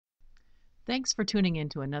Thanks for tuning in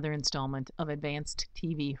to another installment of Advanced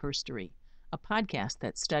TV Herstory, a podcast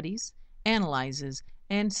that studies, analyzes,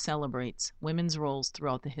 and celebrates women's roles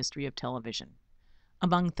throughout the history of television.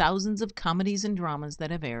 Among thousands of comedies and dramas that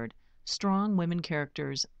have aired, strong women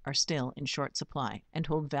characters are still in short supply and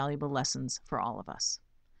hold valuable lessons for all of us.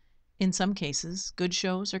 In some cases, good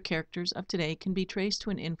shows or characters of today can be traced to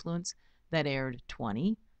an influence that aired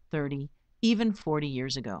 20, 30, even 40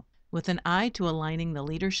 years ago. With an eye to aligning the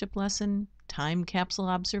leadership lesson, time capsule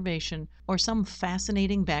observation, or some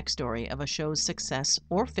fascinating backstory of a show's success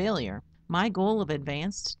or failure, my goal of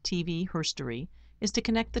Advanced TV Herstory is to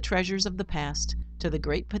connect the treasures of the past to the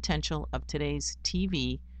great potential of today's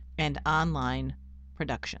TV and online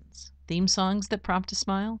productions. Theme songs that prompt a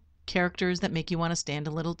smile, characters that make you want to stand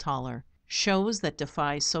a little taller, shows that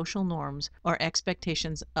defy social norms or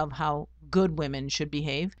expectations of how good women should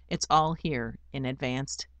behave. It's all here in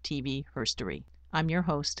Advanced TV Herstory. I'm your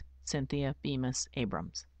host, Cynthia Bemis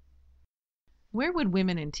Abrams. Where would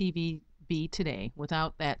women in TV be today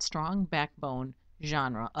without that strong backbone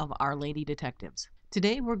genre of Our Lady Detectives?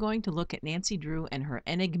 Today we're going to look at Nancy Drew and her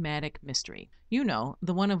enigmatic mystery. You know,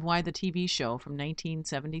 the one of why the TV show from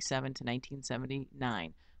 1977 to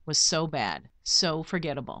 1979 was so bad, so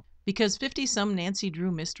forgettable. Because 50-some Nancy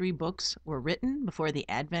Drew mystery books were written before the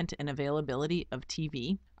advent and availability of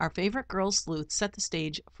TV, our favorite girl sleuth set the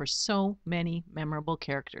stage for so many memorable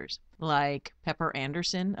characters, like Pepper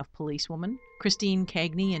Anderson of Policewoman, Christine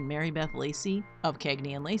Cagney and Mary Beth Lacey of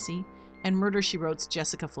Cagney and Lacey, and Murder, She Wrote's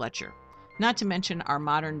Jessica Fletcher, not to mention our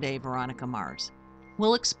modern-day Veronica Mars.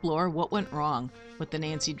 We'll explore what went wrong with the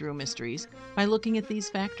Nancy Drew mysteries by looking at these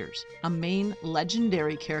factors. A main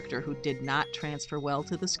legendary character who did not transfer well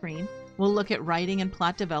to the screen. We'll look at writing and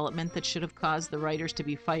plot development that should have caused the writers to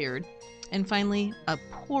be fired. And finally, a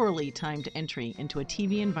poorly timed entry into a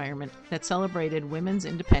TV environment that celebrated women's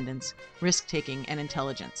independence, risk-taking, and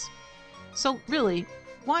intelligence. So really,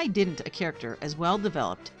 why didn't a character as well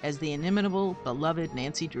developed as the inimitable, beloved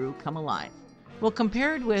Nancy Drew come alive? Well,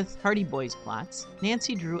 compared with Hardy Boys plots,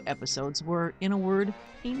 Nancy Drew episodes were, in a word,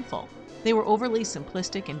 painful. They were overly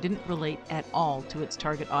simplistic and didn't relate at all to its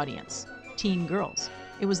target audience, teen girls.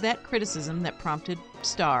 It was that criticism that prompted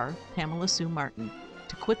star Pamela Sue Martin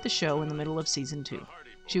to quit the show in the middle of season 2.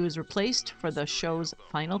 She was replaced for the show's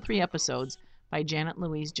final 3 episodes by Janet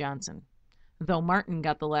Louise Johnson, though Martin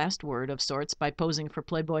got the last word of sorts by posing for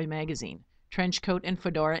Playboy magazine, trench coat and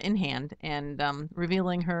fedora in hand, and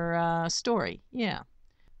revealing her story. Yeah.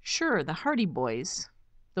 Sure, the Hardy Boys,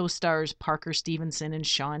 those stars Parker Stevenson and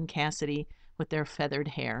Sean Cassidy with their feathered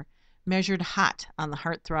hair, measured hot on the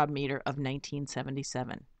heartthrob meter of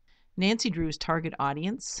 1977. Nancy Drew's target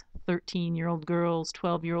audience, 13-year-old girls,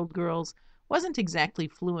 12-year-old girls, wasn't exactly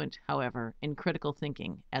fluent, however, in critical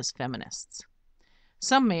thinking as feminists.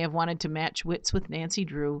 Some may have wanted to match wits with Nancy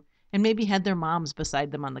Drew and maybe had their moms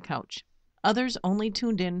beside them on the couch. Others only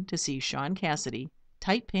tuned in to see Sean Cassidy,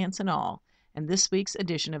 tight pants and all, and this week's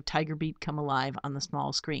edition of Tiger Beat come alive on the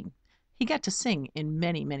small screen. He got to sing in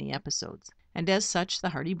many, many episodes, and as such, the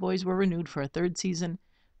Hardy Boys were renewed for a 3rd season,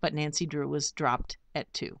 but Nancy Drew was dropped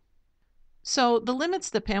at 2. So the limits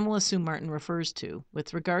that Pamela Sue Martin refers to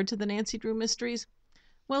with regard to the Nancy Drew mysteries,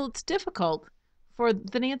 well, it's difficult for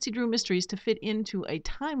the Nancy Drew mysteries to fit into a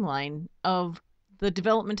timeline of the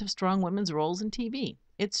development of strong women's roles in TV.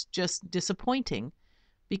 It's just disappointing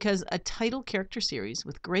because a title character series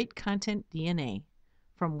with great content DNA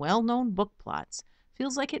from well-known book plots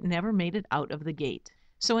feels like it never made it out of the gate.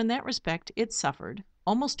 So in that respect, it suffered,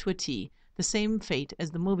 almost to a T, the same fate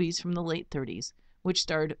as the movies from the late 30s, which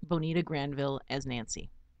starred Bonita Granville as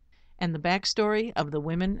Nancy. And the backstory of the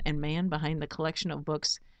women and man behind the collection of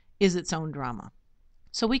books is its own drama.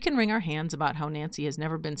 So we can wring our hands about how Nancy has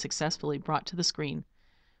never been successfully brought to the screen.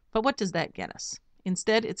 But what does that get us?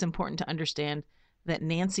 Instead, it's important to understand that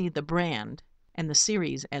Nancy the brand and the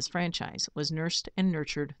series as franchise was nursed and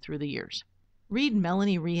nurtured through the years. Read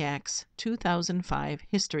Melanie Rehak's 2005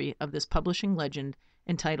 history of this publishing legend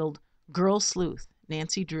entitled Girl Sleuth,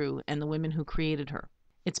 Nancy Drew and the Women Who Created Her.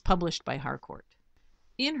 It's published by Harcourt.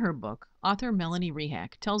 In her book, author Melanie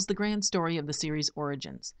Rehak tells the grand story of the series'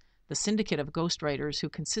 origins, the syndicate of ghostwriters who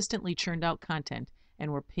consistently churned out content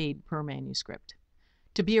and were paid per manuscript.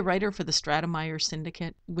 To be a writer for the Stratemeyer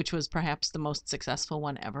Syndicate, which was perhaps the most successful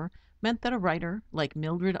one ever, meant that a writer like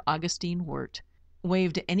Mildred Augustine Wirt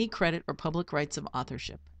waived any credit or public rights of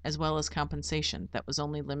authorship, as well as compensation that was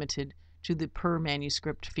only limited to the per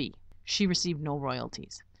manuscript fee. She received no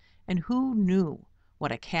royalties. And who knew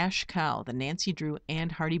what a cash cow the Nancy Drew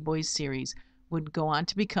and Hardy Boys series would go on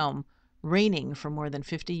to become, reigning for more than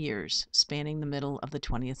 50 years, spanning the middle of the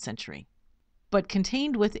 20th century. But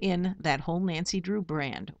contained within that whole Nancy Drew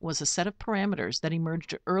brand was a set of parameters that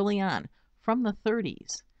emerged early on from the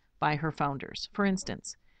 30s by her founders. For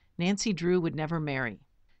instance, Nancy Drew would never marry.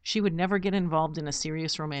 She would never get involved in a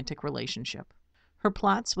serious romantic relationship. Her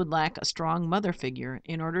plots would lack a strong mother figure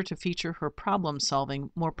in order to feature her problem solving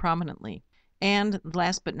more prominently. And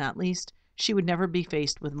last but not least, she would never be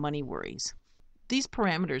faced with money worries. These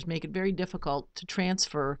parameters make it very difficult to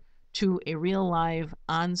transfer to a real live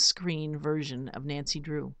on-screen version of Nancy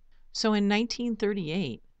Drew. So in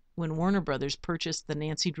 1938, when Warner Brothers purchased the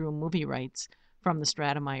Nancy Drew movie rights from the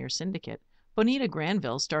Stratemeyer Syndicate, Bonita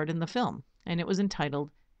Granville starred in the film, and it was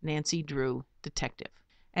entitled Nancy Drew Detective.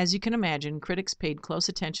 As you can imagine, critics paid close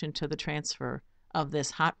attention to the transfer of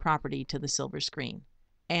this hot property to the silver screen,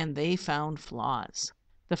 and they found flaws.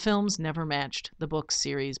 The films never matched the book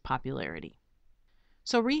series' popularity.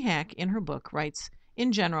 So Rehak, in her book, writes,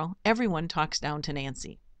 in general, everyone talks down to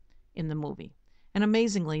Nancy in the movie. And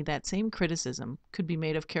amazingly, that same criticism could be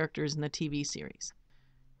made of characters in the TV series.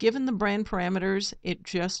 Given the brand parameters, it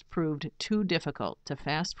just proved too difficult to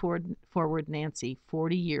fast forward Nancy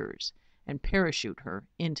 40 years and parachute her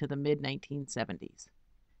into the mid-1970s.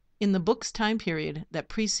 In the book's time period that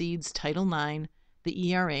precedes Title IX,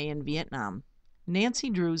 the ERA in Vietnam, Nancy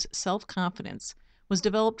Drew's self-confidence was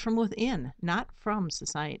developed from within, not from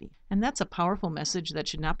society. And that's a powerful message that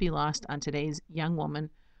should not be lost on today's young woman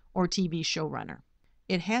or TV showrunner.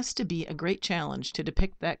 It has to be a great challenge to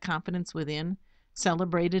depict that confidence within,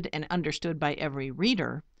 celebrated and understood by every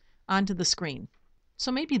reader, onto the screen. So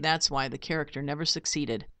maybe that's why the character never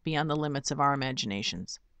succeeded beyond the limits of our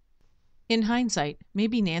imaginations. In hindsight,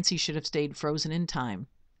 maybe Nancy should have stayed frozen in time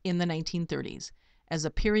in the 1930s as a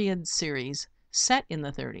period series set in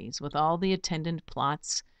the 30s with all the attendant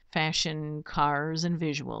plots, fashion, cars, and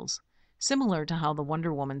visuals, similar to how the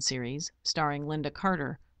Wonder Woman series, starring Linda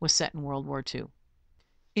Carter, was set in World War II.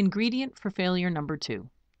 Ingredient for failure number 2.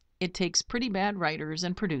 It takes pretty bad writers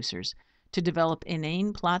and producers to develop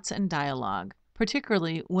inane plots and dialogue,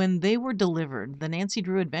 particularly when they were delivered, the Nancy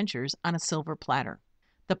Drew adventures, on a silver platter.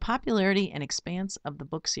 The popularity and expanse of the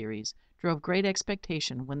book series drove great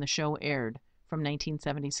expectation when the show aired from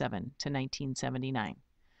 1977 to 1979.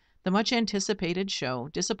 The much-anticipated show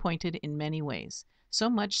disappointed in many ways, so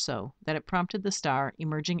much so that it prompted the star,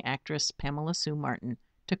 emerging actress Pamela Sue Martin,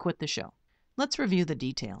 to quit the show. Let's review the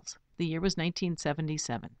details. The year was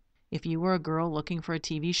 1977. If you were a girl looking for a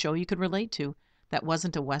TV show you could relate to that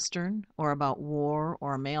wasn't a Western or about war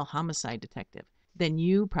or a male homicide detective, then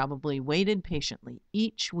you probably waited patiently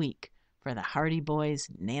each week for the Hardy Boys'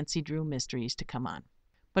 Nancy Drew mysteries to come on.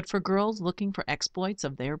 But for girls looking for exploits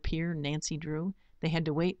of their peer Nancy Drew, they had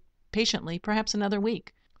to wait patiently perhaps another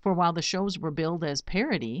week, for while the shows were billed as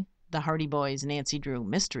parody, the Hardy Boys' Nancy Drew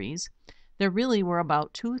mysteries, there really were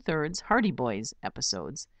about 2/3 Hardy Boys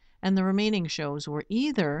episodes, and the remaining shows were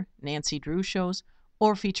either Nancy Drew shows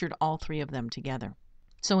or featured all three of them together.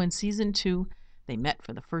 So in season 2, they met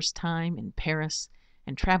for the first time in Paris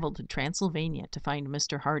and traveled to Transylvania to find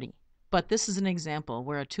Mr. Hardy. But this is an example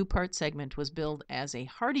where a 2-part segment was billed as a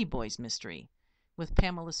Hardy Boys mystery, with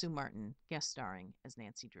Pamela Sue Martin guest starring as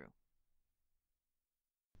Nancy Drew.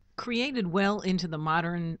 Created well into the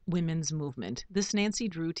modern women's movement, this Nancy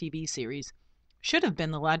Drew TV series should have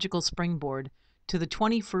been the logical springboard to the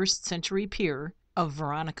 21st century peer of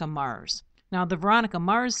Veronica Mars. Now, the Veronica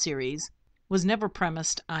Mars series was never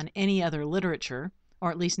premised on any other literature,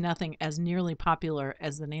 or at least nothing as nearly popular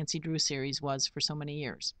as the Nancy Drew series was for so many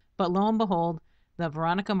years. But lo and behold, the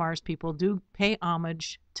Veronica Mars people do pay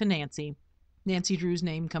homage to Nancy. Nancy Drew's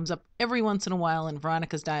name comes up every once in a while in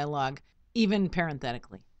Veronica's dialogue, even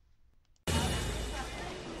parenthetically.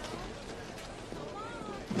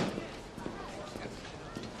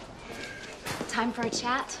 Time for a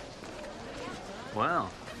chat?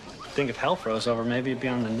 Well, think if hell froze over, maybe it'd be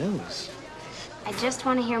on the news. I just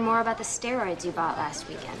want to hear more about the steroids you bought last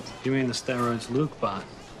weekend. You mean the steroids Luke bought?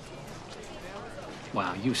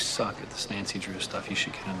 Wow, you suck at this Nancy Drew stuff. You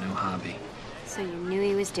should get a new hobby. So you knew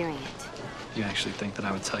he was doing it? You actually think that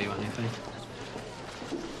I would tell you anything?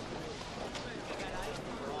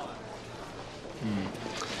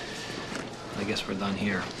 I guess we're done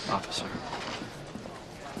here, officer.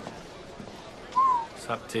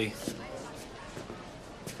 Sup, T?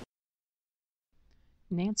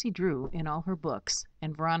 Nancy Drew in all her books,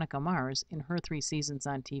 and Veronica Mars in her 3 seasons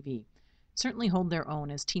on TV, certainly hold their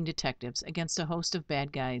own as teen detectives against a host of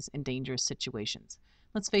bad guys in dangerous situations.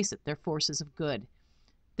 Let's face it, they're forces of good.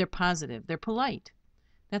 They're positive. They're polite.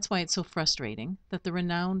 That's why it's so frustrating that the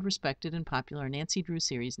renowned, respected, and popular Nancy Drew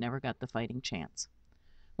series never got the fighting chance.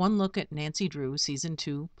 One look at Nancy Drew Season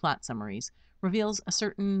 2 plot summaries reveals a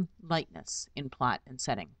certain lightness in plot and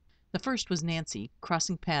setting. The first was Nancy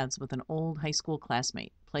crossing paths with an old high school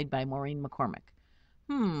classmate, played by Maureen McCormick.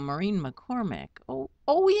 Maureen McCormick.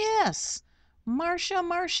 Oh yes!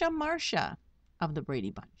 Marcia of the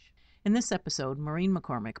Brady Bunch. In this episode, Maureen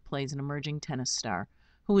McCormick plays an emerging tennis star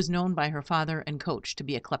who is known by her father and coach to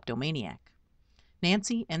be a kleptomaniac.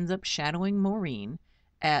 Nancy ends up shadowing Maureen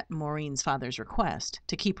at Maureen's father's request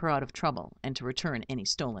to keep her out of trouble and to return any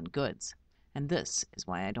stolen goods. And this is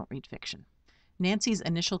why I don't read fiction. Nancy's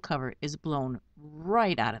initial cover is blown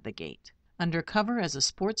right out of the gate. Undercover as a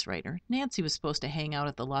sports writer, Nancy was supposed to hang out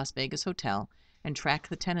at the Las Vegas hotel and track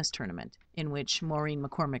the tennis tournament in which Maureen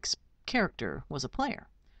McCormick's character was a player.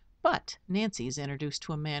 But Nancy is introduced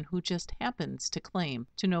to a man who just happens to claim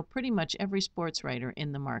to know pretty much every sports writer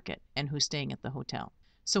in the market and who's staying at the hotel.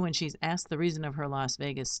 So when she's asked the reason of her Las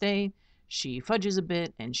Vegas stay, she fudges a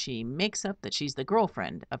bit and she makes up that she's the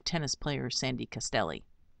girlfriend of tennis player Sandy Castelli.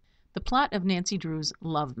 The plot of Nancy Drew's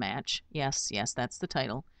Love Match, yes, that's the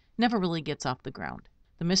title, never really gets off the ground.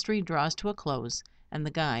 The mystery draws to a close, and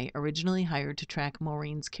the guy, originally hired to track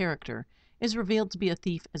Maureen's character, is revealed to be a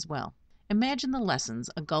thief as well. Imagine the lessons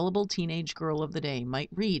a gullible teenage girl of the day might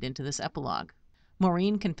read into this epilogue.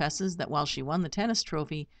 Maureen confesses that while she won the tennis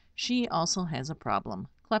trophy, she also has a problem: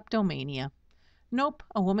 kleptomania. Nope,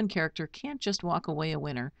 a woman character can't just walk away a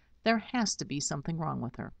winner. There has to be something wrong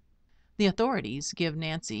with her. The authorities give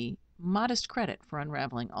Nancy modest credit for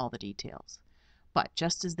unraveling all the details. But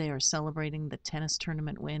just as they are celebrating the tennis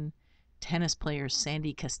tournament win, tennis player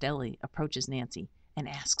Sandy Castelli approaches Nancy and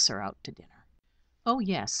asks her out to dinner. Oh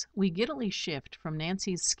yes, we giddily shift from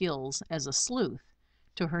Nancy's skills as a sleuth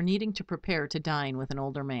to her needing to prepare to dine with an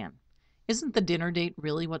older man. Isn't the dinner date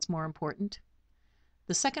really what's more important?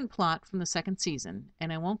 The second plot from the second season,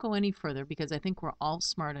 and I won't go any further because I think we're all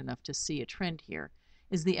smart enough to see a trend here,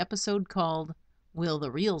 is the episode called Will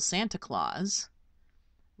the Real Santa Claus?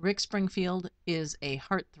 Rick Springfield is a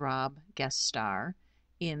heartthrob guest star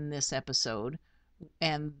in this episode,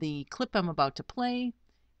 and the clip I'm about to play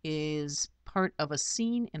is part of a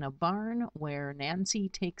scene in a barn where Nancy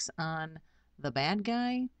takes on the bad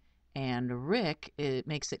guy, and Rick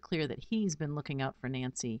makes it clear that he's been looking out for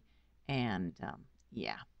Nancy, and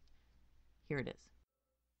here it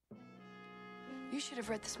is. You should have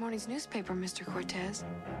read this morning's newspaper, Mr. Cortez.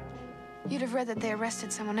 You'd have read that they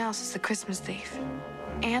arrested someone else as the Christmas thief.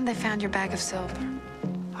 And they found your bag of silver.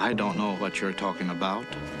 I don't know what you're talking about.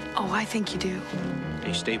 Oh, I think you do.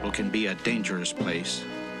 A stable can be a dangerous place.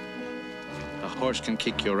 A horse can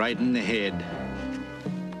kick you right in the head.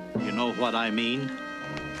 You know what I mean?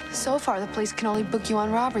 So far, the police can only book you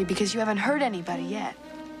on robbery because you haven't hurt anybody yet.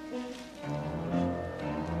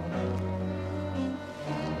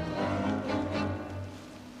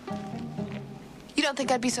 You don't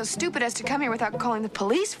think I'd be so stupid as to come here without calling the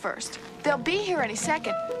police first? They'll be here any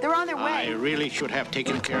second. They're on their way. I really should have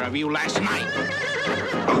taken care of you last night.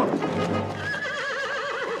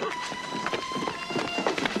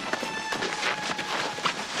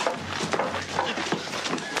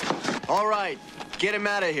 All right, get him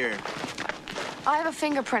out of here. I have a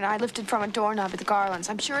fingerprint I lifted from a doorknob at the Garlands.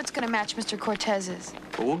 I'm sure it's going to match Mr. Cortez's.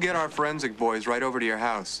 Well, we'll get our forensic boys right over to your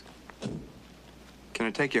house. Can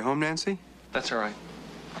I take you home, Nancy? That's all right.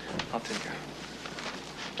 I'll take her.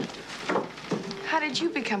 How did you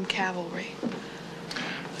become cavalry?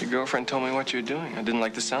 Your girlfriend told me what you were doing. I didn't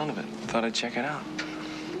like the sound of it. Thought I'd check it out.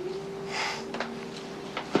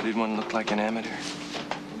 I didn't want to look like an amateur.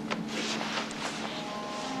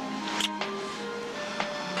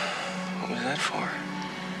 What was that for?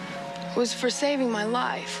 It was for saving my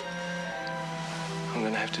life. I'm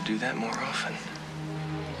gonna have to do that more often.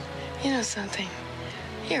 You know something?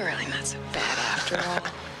 You're really not so bad after all.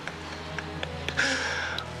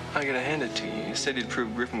 I gotta hand it to you. You said you'd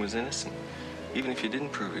prove Griffin was innocent, even if you didn't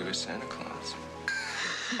prove he was Santa Claus.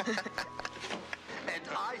 And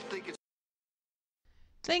I think it's...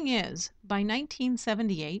 Thing is, by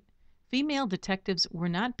 1978, female detectives were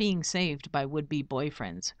not being saved by would-be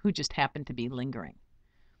boyfriends who just happened to be lingering.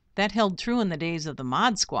 That held true in the days of the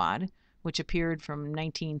Mod Squad, which appeared from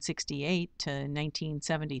 1968 to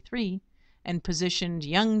 1973, and positioned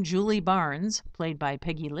young Julie Barnes, played by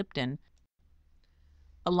Peggy Lipton,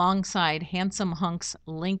 alongside handsome hunks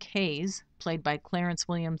Link Hayes, played by Clarence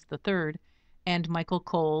Williams III, and Michael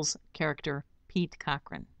Cole's character Pete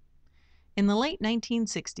Cochran. In the late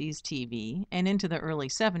 1960s TV and into the early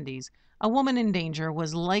 70s, a woman in danger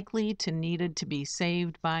was likely to needed to be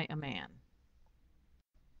saved by a man.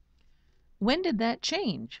 When did that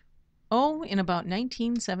change? Oh, in about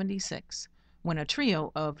 1976, when a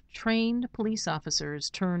trio of trained police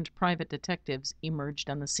officers turned private detectives emerged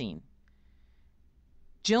on the scene.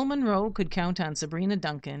 Jill Monroe could count on Sabrina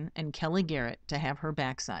Duncan and Kelly Garrett to have her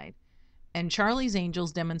backside, and Charlie's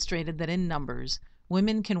Angels demonstrated that in numbers,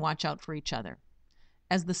 women can watch out for each other.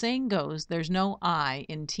 As the saying goes, there's no I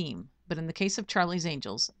in team, but in the case of Charlie's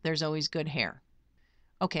Angels, there's always good hair.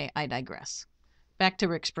 Okay, I digress. Back to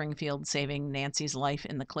Rick Springfield saving Nancy's life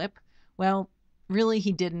in the clip. Well, really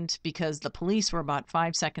he didn't, because the police were about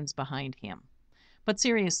 5 seconds behind him. But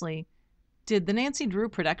seriously, did the Nancy Drew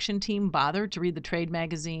production team bother to read the trade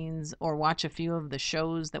magazines or watch a few of the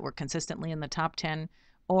shows that were consistently in the top 10,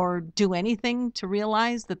 or do anything to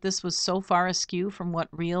realize that this was so far askew from what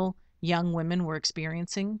real young women were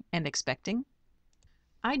experiencing and expecting?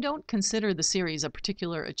 I don't consider the series a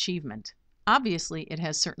particular achievement. Obviously, it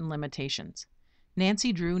has certain limitations.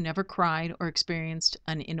 Nancy Drew never cried or experienced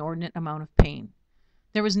an inordinate amount of pain.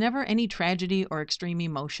 There was never any tragedy or extreme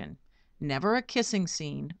emotion, never a kissing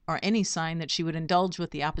scene or any sign that she would indulge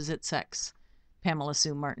with the opposite sex, Pamela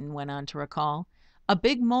Sue Martin went on to recall. A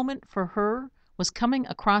big moment for her was coming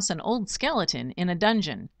across an old skeleton in a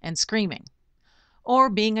dungeon and screaming, or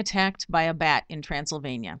being attacked by a bat in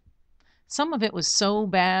Transylvania. Some of it was so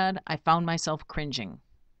bad I found myself cringing.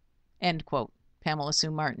 End quote. Pamela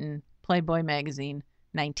Sue Martin, Playboy magazine,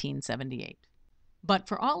 1978. But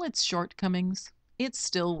for all its shortcomings, it's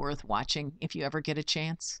still worth watching if you ever get a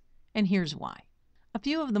chance, and here's why. A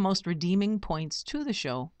few of the most redeeming points to the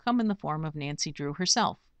show come in the form of Nancy Drew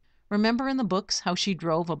herself. Remember in the books how she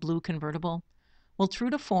drove a blue convertible? Well, true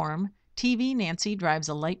to form, TV Nancy drives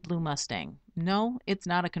a light blue Mustang. No, it's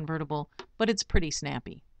not a convertible, but it's pretty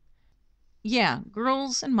snappy. Yeah,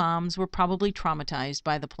 girls and moms were probably traumatized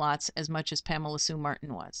by the plots as much as Pamela Sue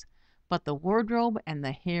Martin was, but the wardrobe and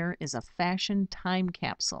the hair is a fashion time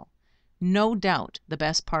capsule. No doubt the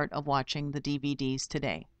best part of watching the DVDs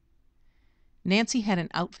today. Nancy had an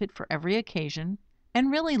outfit for every occasion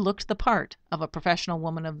and really looked the part of a professional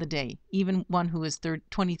woman of the day, even one who is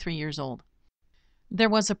 23 years old. There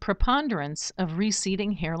was a preponderance of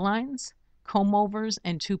receding hairlines, comb-overs,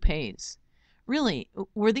 and toupees. Really,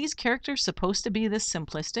 were these characters supposed to be this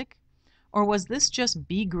simplistic? Or was this just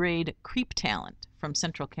B-grade creep talent from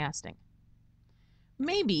Central Casting?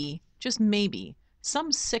 Maybe, just maybe,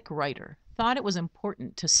 some sick writer thought it was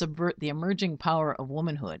important to subvert the emerging power of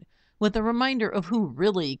womanhood with a reminder of who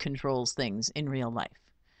really controls things in real life.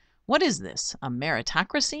 What is this, a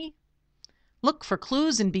meritocracy? Look for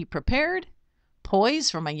clues and be prepared? Poise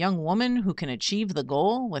from a young woman who can achieve the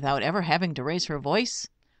goal without ever having to raise her voice?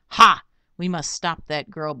 Ha! We must stop that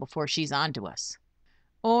girl before she's on to us.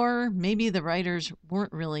 Or maybe the writers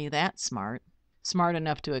weren't really that smart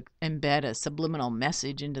enough to embed a subliminal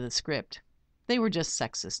message into the script. They were just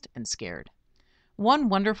sexist and scared. One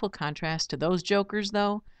wonderful contrast to those jokers,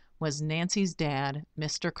 though, was Nancy's dad,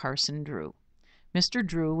 Mr. Carson Drew. Mr.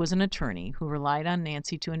 Drew was an attorney who relied on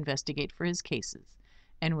Nancy to investigate for his cases,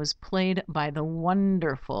 and was played by the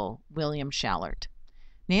wonderful William Schallert.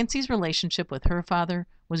 Nancy's relationship with her father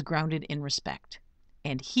was grounded in respect,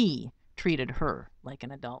 and he treated her like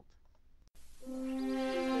an adult.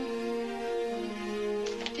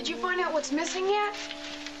 Did you find out what's missing yet?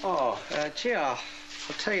 Oh, gee, I'll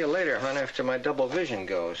tell you later, hon, after my double vision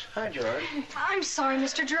goes. Hi, George. I'm sorry,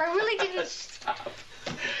 Mr. Drew. I really didn't... Stop.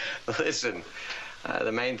 Listen,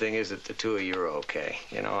 the main thing is that the two of you are okay.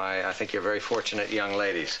 You know, I think you're very fortunate young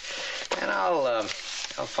ladies. And I'll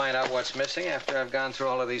find out what's missing after I've gone through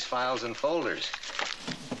all of these files and folders.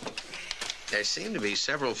 There seem to be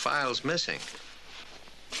several files missing.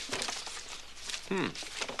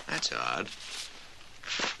 That's odd.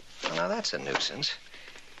 Well, now that's a nuisance.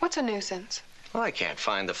 What's a nuisance? Well, I can't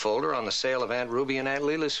find the folder on the sale of Aunt Ruby and Aunt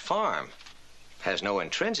Leela's farm. Has no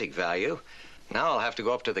intrinsic value. Now I'll have to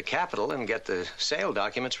go up to the Capitol and get the sale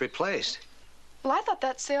documents replaced. Well, I thought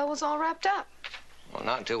that sale was all wrapped up. Well,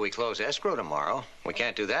 not until we close escrow tomorrow. We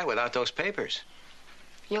can't do that without those papers.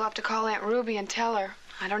 You'll have to call Aunt Ruby and tell her.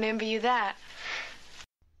 I don't envy you that.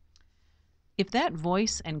 If that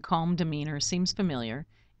voice and calm demeanor seems familiar,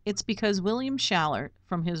 it's because William Schallert,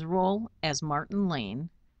 from his role as Martin Lane,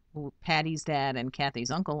 Patty's dad and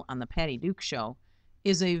Kathy's uncle on the Patty Duke Show,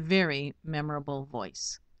 is a very memorable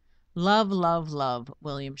voice. Love, love, love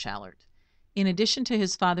William Schallert. In addition to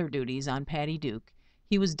his father duties on Patty Duke,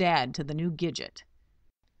 he was dad to the new Gidget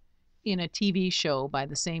in a TV show by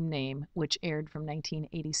the same name, which aired from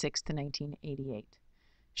 1986 to 1988.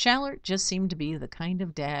 Schallert just seemed to be the kind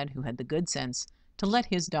of dad who had the good sense to let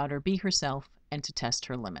his daughter be herself and to test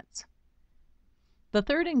her limits. The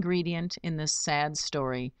third ingredient in this sad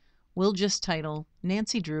story we'll just title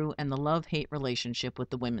Nancy Drew and the love-hate relationship with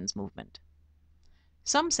the women's movement.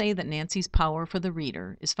 Some say that Nancy's power for the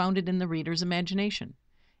reader is founded in the reader's imagination.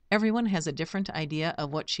 Everyone has a different idea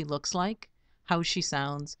of what she looks like, how she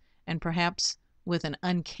sounds, and perhaps with an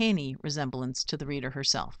uncanny resemblance to the reader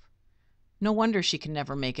herself. No wonder she can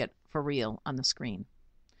never make it for real on the screen.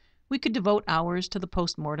 We could devote hours to the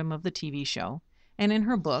postmortem of the TV show, and in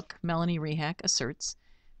her book, Melanie Rehak asserts,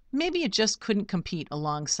 maybe it just couldn't compete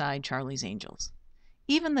alongside Charlie's Angels.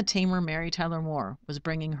 Even the tamer Mary Tyler Moore was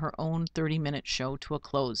bringing her own 30-minute show to a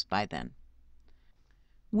close by then.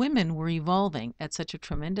 Women were evolving at such a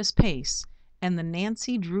tremendous pace, and the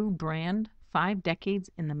Nancy Drew brand, 5 decades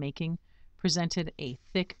in the making, presented a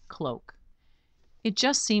thick cloak. It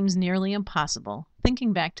just seems nearly impossible,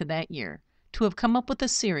 thinking back to that year, to have come up with a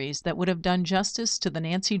series that would have done justice to the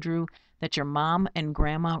Nancy Drew that your mom and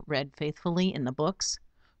grandma read faithfully in the books,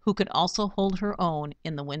 who could also hold her own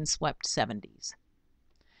in the windswept 70s.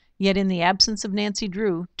 Yet in the absence of Nancy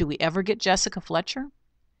Drew, do we ever get Jessica Fletcher?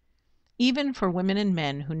 Even for women and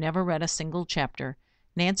men who never read a single chapter,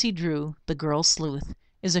 Nancy Drew, the girl sleuth,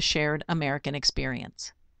 is a shared American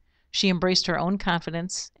experience. She embraced her own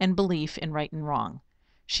confidence and belief in right and wrong.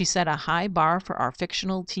 She set a high bar for our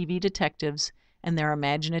fictional TV detectives and their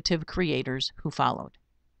imaginative creators who followed.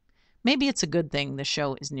 Maybe it's a good thing the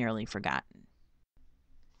show is nearly forgotten.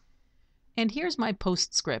 And here's my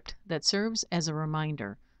postscript that serves as a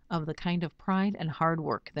reminder of the kind of pride and hard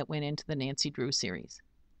work that went into the Nancy Drew series.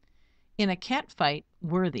 In a catfight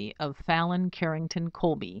worthy of Fallon Carrington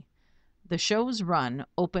Colby, the show's run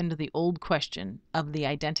opened the old question of the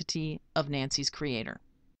identity of Nancy's creator.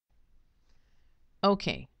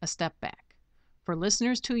 Okay, a step back. For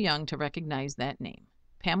listeners too young to recognize that name,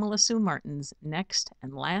 Pamela Sue Martin's next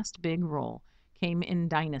and last big role came in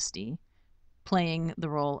Dynasty, playing the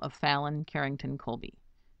role of Fallon Carrington Colby.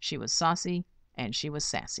 She was saucy and she was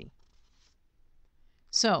sassy.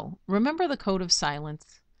 So, remember the Code of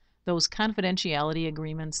Silence? Those confidentiality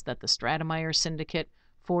agreements that the Stratemeyer Syndicate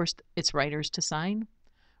forced its writers to sign?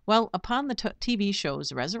 Well, upon the TV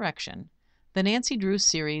show's resurrection, the Nancy Drew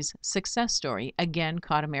series' success story again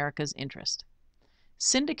caught America's interest.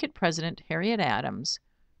 Syndicate President Harriet Adams,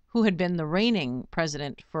 who had been the reigning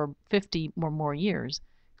president for 50 or more years,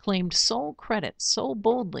 claimed sole credit so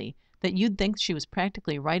boldly that you'd think she was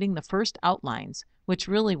practically writing the first outlines, which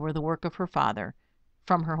really were the work of her father,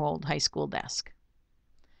 from her old high school desk.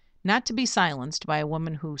 Not to be silenced by a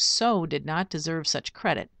woman who so did not deserve such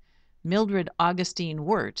credit, Mildred Augustine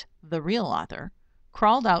Wirt, the real author,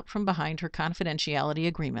 crawled out from behind her confidentiality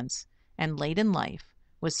agreements and late in life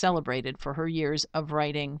was celebrated for her years of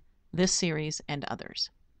writing this series and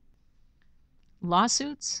others.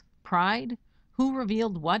 Lawsuits? Pride? Who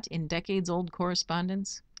revealed what in decades-old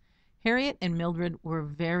correspondence? Harriet and Mildred were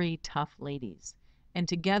very tough ladies, and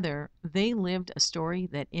together they lived a story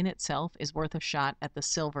that in itself is worth a shot at the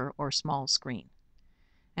silver or small screen.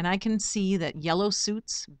 And I can see that yellow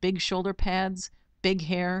suits, big shoulder pads, big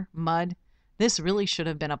hair, mud, this really should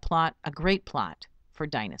have been a great plot for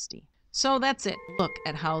Dynasty. So that's it. Look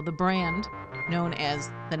at how the brand, known as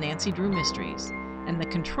the Nancy Drew Mysteries, and the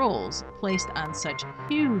controls placed on such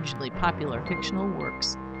hugely popular fictional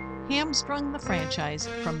works hamstrung the franchise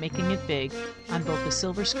from making it big on both the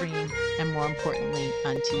silver screen and, more importantly,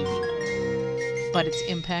 on TV. But its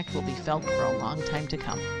impact will be felt for a long time to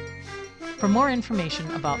come. For more information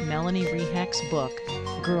about Melanie Rehak's book,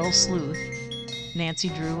 Girl Sleuth, Nancy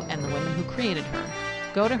Drew and the Women Who Created Her,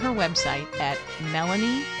 go to her website at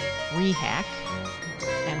Melanie Rehak,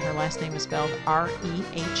 and her last name is spelled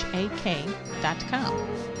Rehak.com.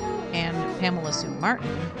 And Pamela Sue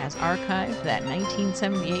Martin has archived that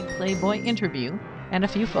 1978 Playboy interview and a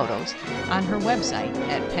few photos on her website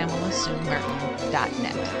at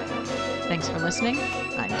PamelaSueMartin.net. Thanks for listening.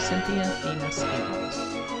 I'm Cynthia Demas Abrams.